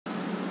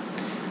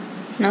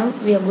Now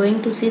we are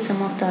going to see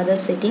some of the other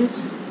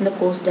settings in the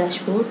course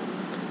dashboard.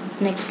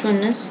 Next one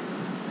is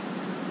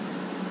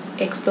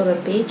Explorer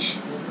page.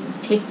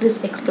 Click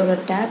this Explorer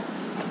tab.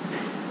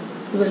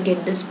 You will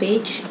get this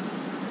page.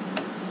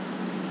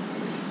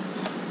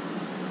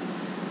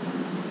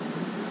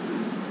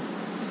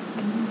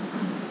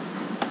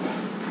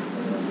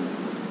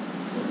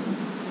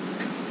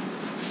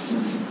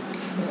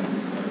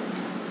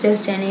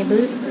 Just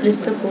enable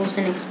list the course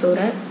in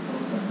Explorer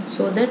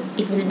so that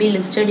it will be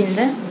listed in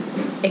the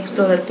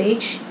Explorer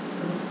page.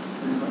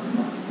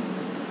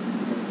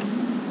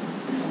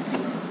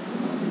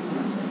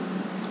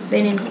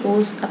 Then in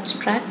course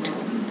abstract,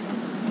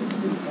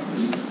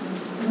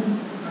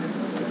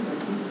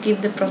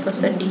 give the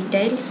professor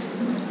details.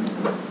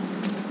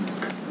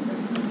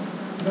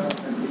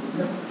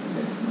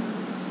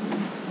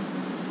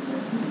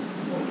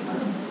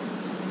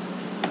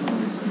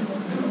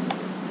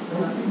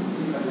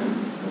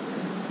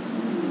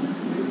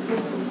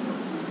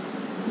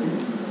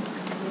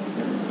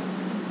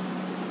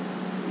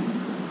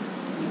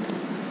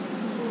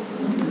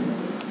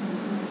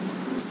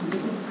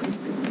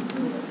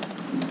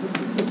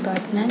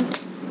 Department,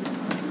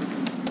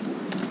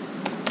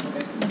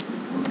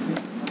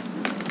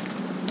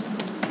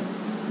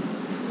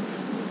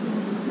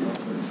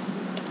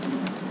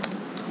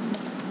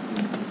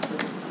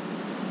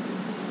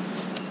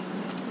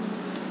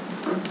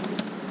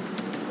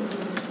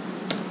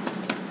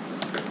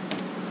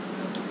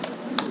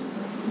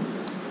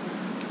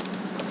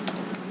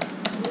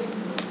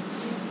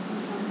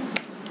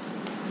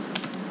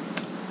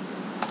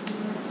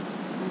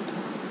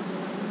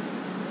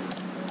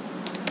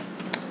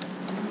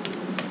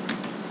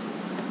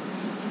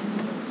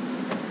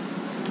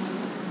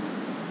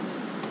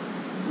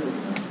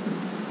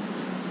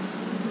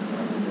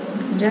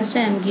 just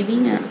I am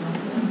giving a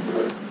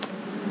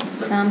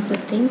sample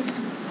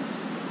things.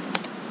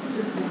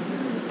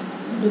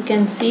 You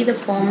can see the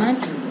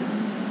format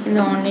in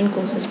the online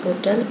courses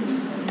portal.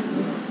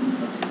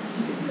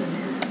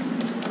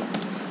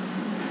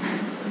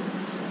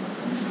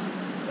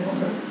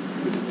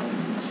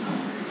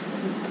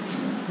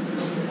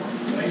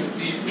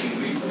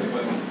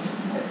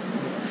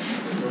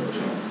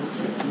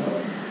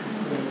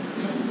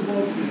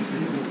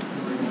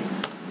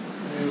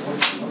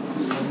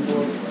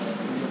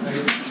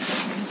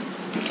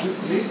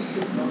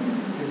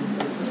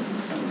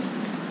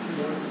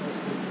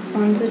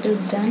 Once it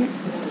is done,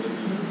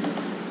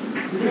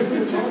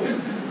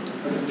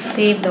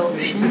 save the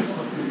option.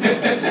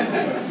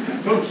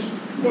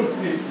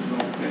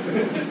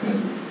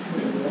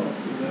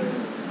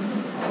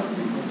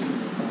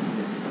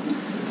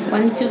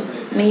 Once you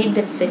made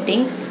that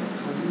settings,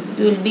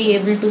 you will be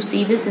able to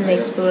see this in the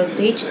Explorer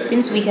page.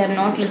 Since we have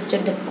not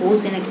listed the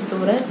course in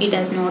Explorer, it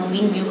has not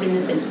been viewed in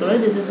this Explorer.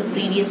 This is the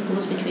previous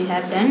course which we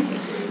have done.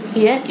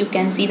 Here you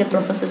can see the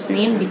professor's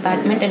name,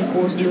 department and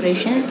course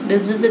duration.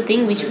 This is the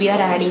thing which we are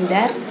adding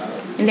there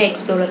in the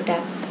Explorer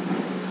tab.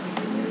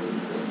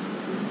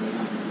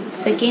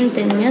 Second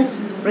thing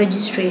is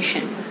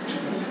registration.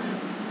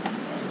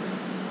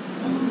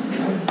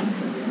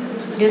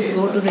 Just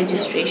go to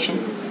registration.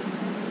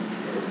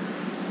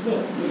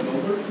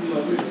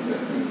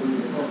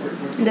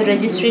 In the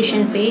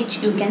registration page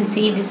you can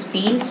see these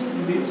fields.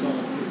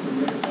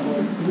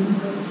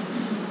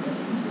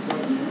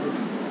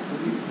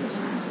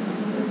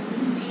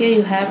 Here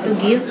you have to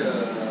give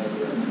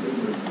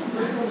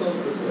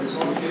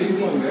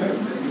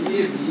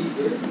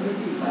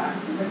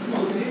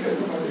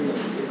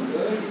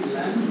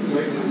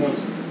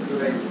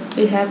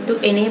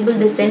enable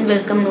the send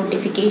welcome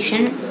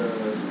notification,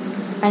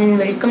 and in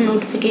welcome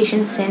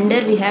notification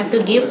sender we have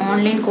to give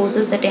online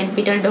courses at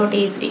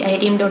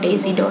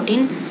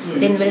nptel.iitm.ac.in.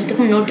 Then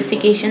welcome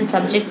notification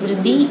subject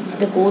will be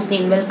the course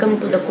name. Welcome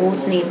to the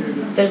course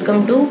name.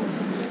 Welcome to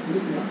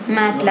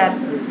MATLAB.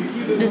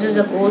 This is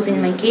a course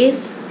in my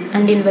case.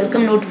 And in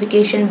welcome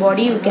notification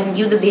body you can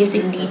give the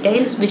basic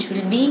details which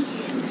will be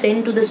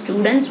sent to the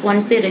students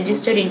once they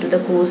register into the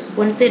course.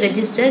 Once they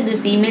register,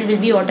 this email will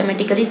be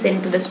automatically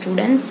sent to the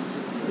students.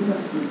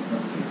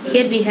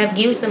 Here we have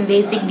give some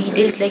basic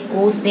details like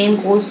course name,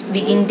 course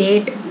begin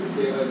date,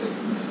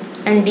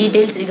 and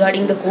details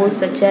regarding the course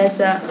such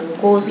as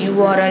course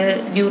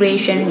URL,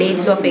 duration,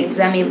 dates of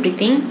exam,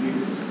 everything.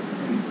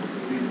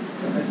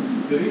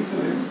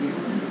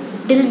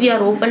 Till we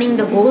are opening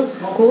the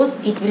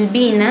course, it will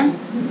be in a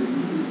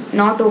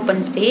not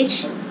open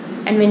stage,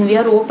 and when we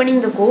are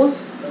opening the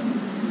course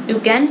you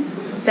can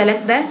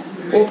select the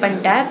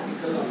open tab.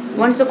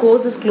 Once the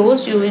course is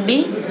closed, you will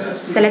be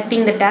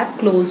selecting the tab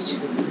closed.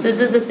 This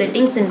is the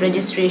settings in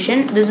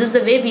registration. This is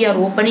the way we are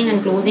opening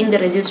and closing the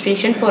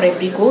registration for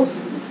every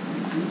course.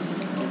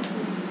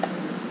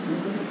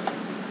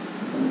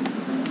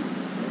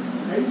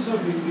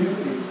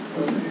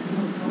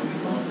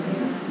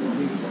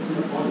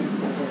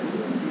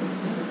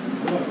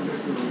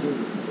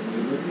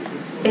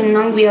 Then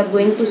now we are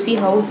going to see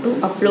how to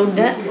upload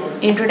the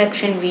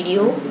introduction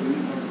video.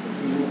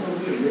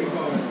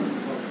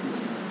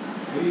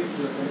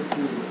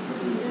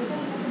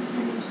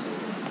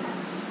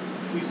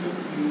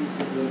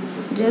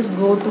 Just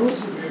go to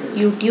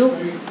YouTube,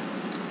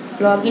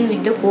 log in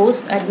with the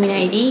course admin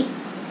ID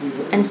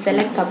and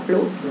select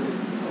upload.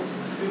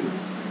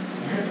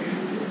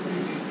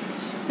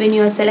 When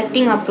you are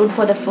selecting upload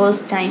for the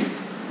first time,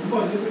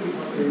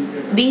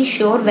 be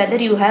sure whether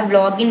you have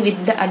logged in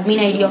with the admin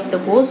ID of the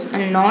course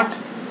and not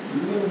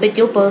with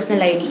your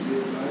personal ID.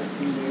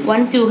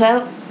 Once you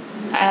have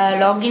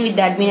logged in with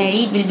the admin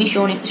ID, it will be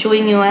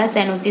showing you as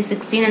NOC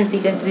 16 and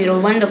Secret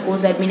 01, the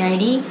course admin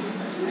ID.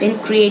 Then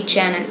create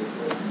channel.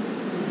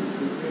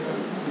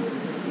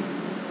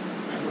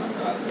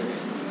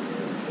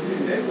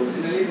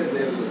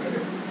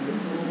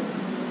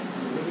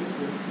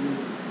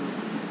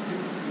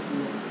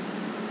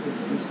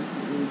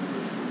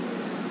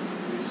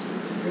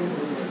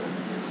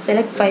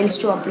 Select files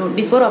to upload.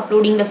 Before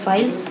uploading the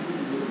files,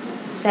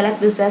 select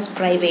this as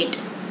private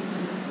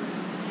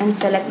and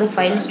select the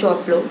files to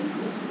upload.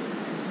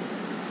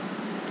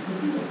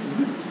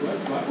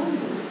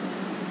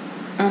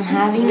 I'm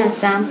having a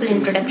sample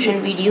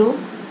introduction video.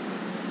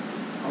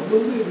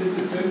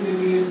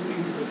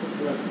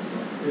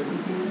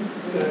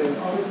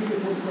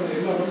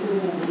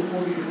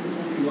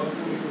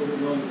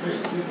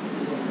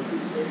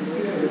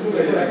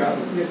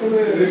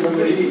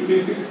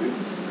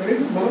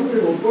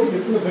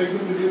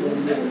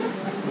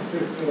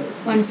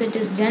 Once it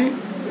is done,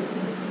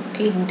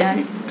 click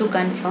done to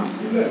confirm.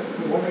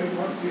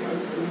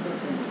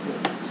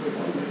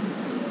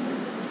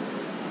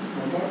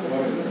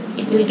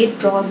 It will get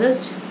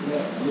processed.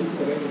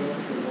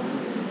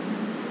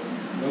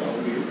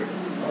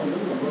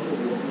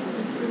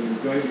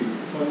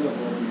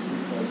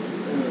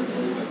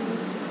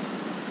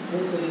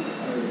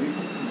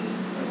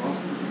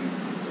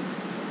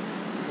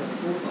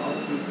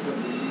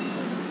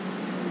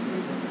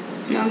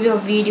 Now your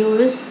video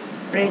is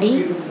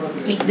ready.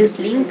 Click this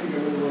link.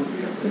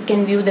 You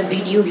can view the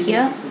video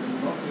here.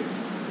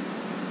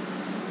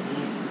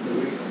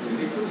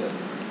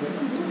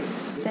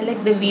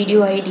 Select the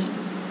video ID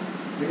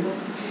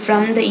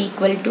from the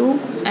equal to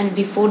and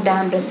before the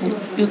ampersand.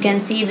 You can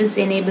see this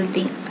enable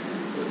thing.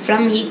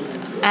 From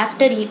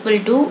after equal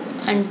to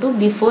and to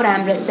before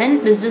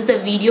ampersand, this is the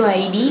video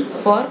ID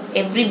for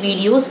every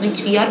videos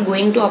which we are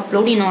going to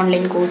upload in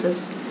online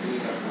courses.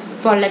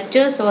 For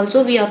lectures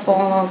also we are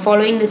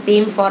following the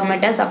same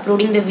format as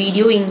uploading the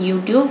video in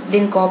YouTube.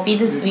 Then copy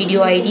this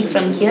video ID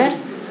from here.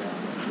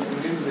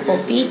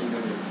 Copy.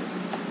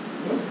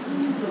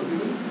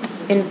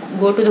 Then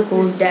go to the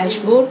course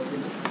dashboard.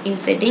 In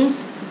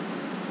settings.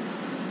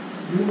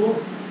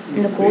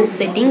 In the course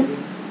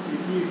settings.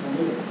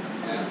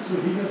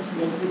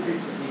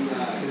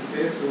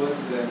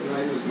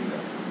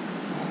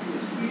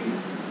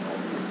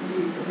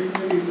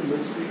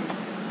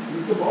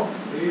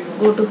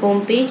 Go to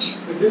home page.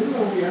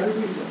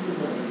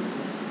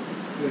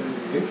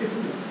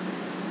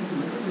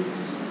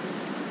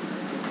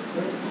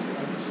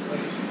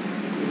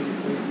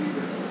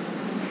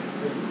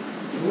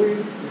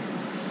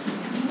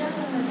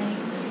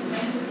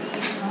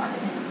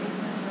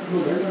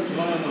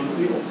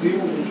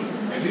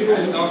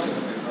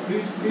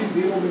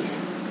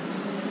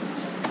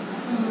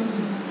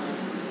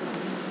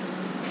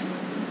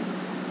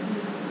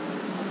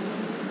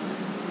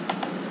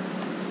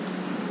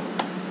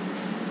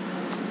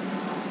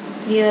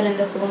 Here in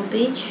the home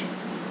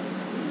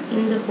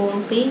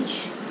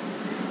page,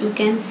 you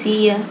can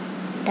see a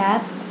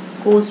tab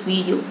course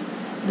video.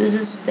 This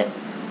is the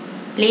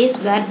place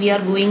where we are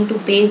going to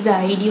paste the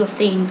ID of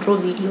the intro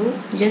video.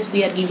 Just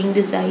we are giving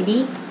this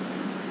ID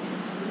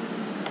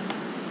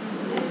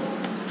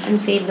and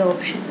save the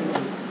option.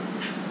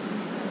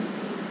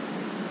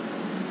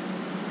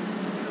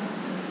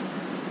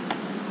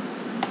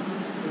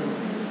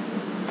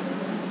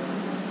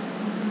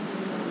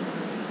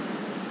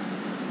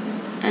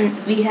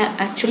 And we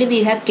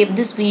have kept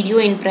this video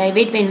in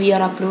private when we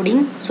are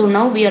uploading. So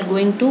now we are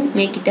going to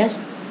make it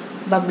as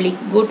public.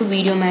 Go to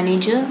video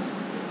manager.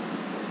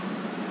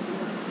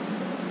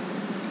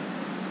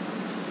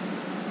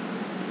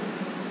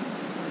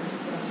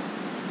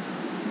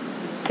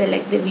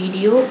 Select the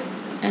video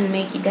and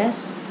make it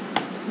as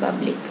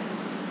public.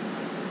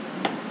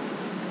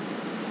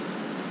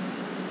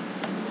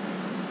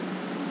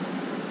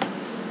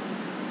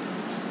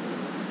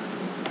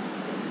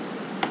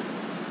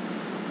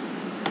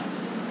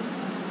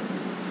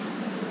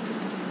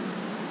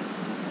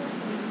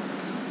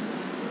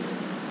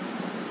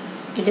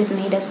 It is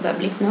made as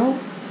public now.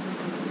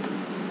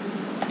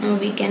 Now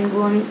we can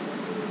go and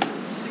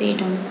see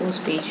it on the course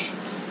page.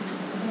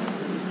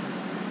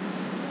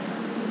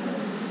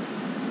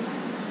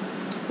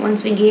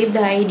 Once we gave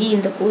the ID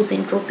in the course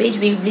intro page,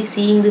 we will be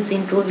seeing this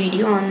intro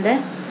video on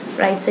the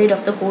right side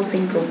of the course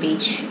intro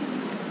page.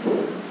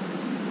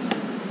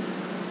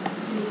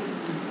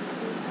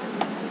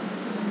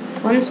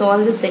 Once all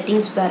the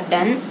settings were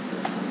done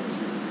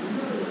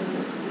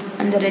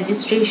and the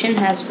registration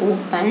has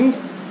opened,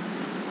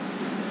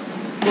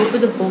 go to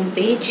the home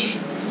page.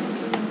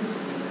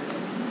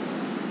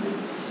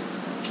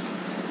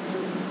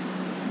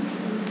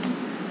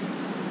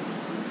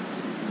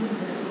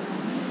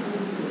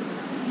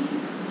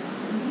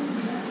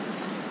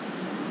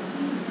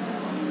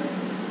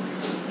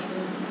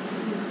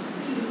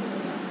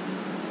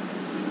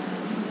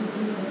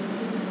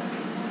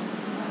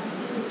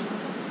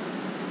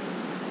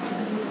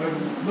 No,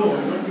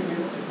 I don't think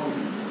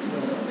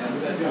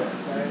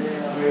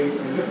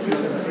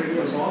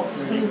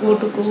So you go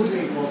to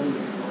course.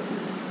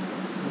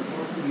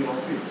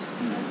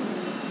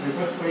 I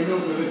first find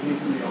out whether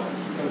he's in the office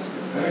because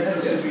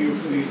directors we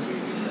usually read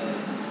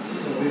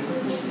so they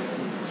support me.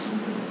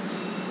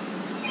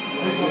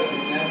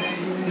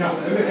 Yeah,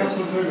 then they have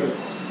some very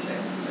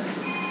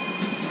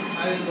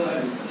I will go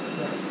ahead.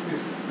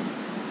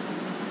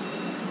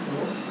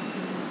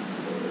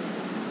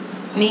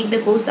 Make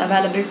the course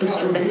available to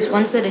students.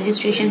 Once the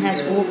registration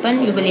has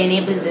opened, you will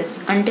enable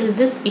this. Until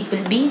this, it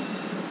will be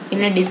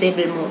in a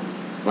disabled mode.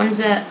 Once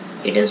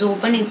it is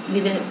open,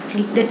 we will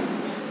click the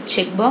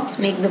checkbox,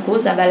 make the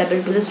course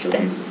available to the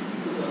students.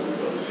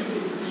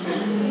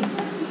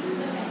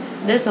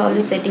 Thus all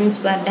the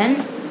settings were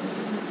done,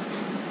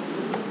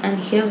 and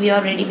here we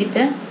are ready with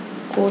the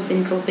course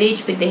intro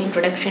page with the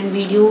introduction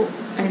video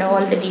and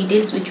all the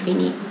details which we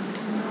need.